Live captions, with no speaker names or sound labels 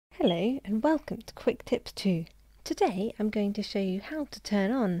Hello and welcome to Quick Tips 2. Today I'm going to show you how to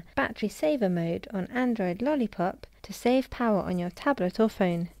turn on battery saver mode on Android Lollipop to save power on your tablet or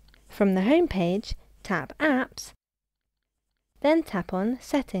phone. From the home page, tap Apps, then tap on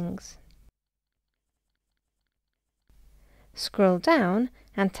Settings. Scroll down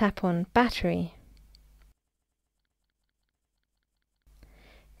and tap on Battery.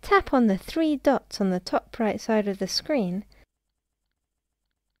 Tap on the three dots on the top right side of the screen,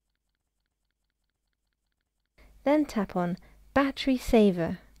 then tap on Battery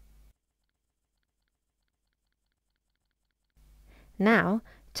Saver. Now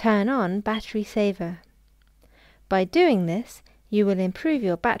turn on Battery Saver. By doing this, you will improve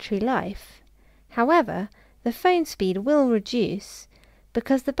your battery life. However, the phone speed will reduce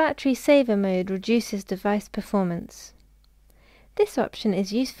because the Battery Saver mode reduces device performance. This option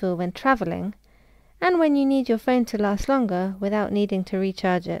is useful when traveling and when you need your phone to last longer without needing to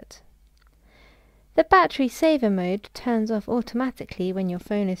recharge it. The Battery Saver mode turns off automatically when your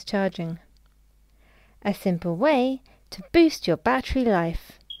phone is charging. A simple way to boost your battery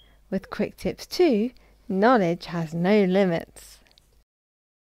life. With Quick Tips 2, knowledge has no limits.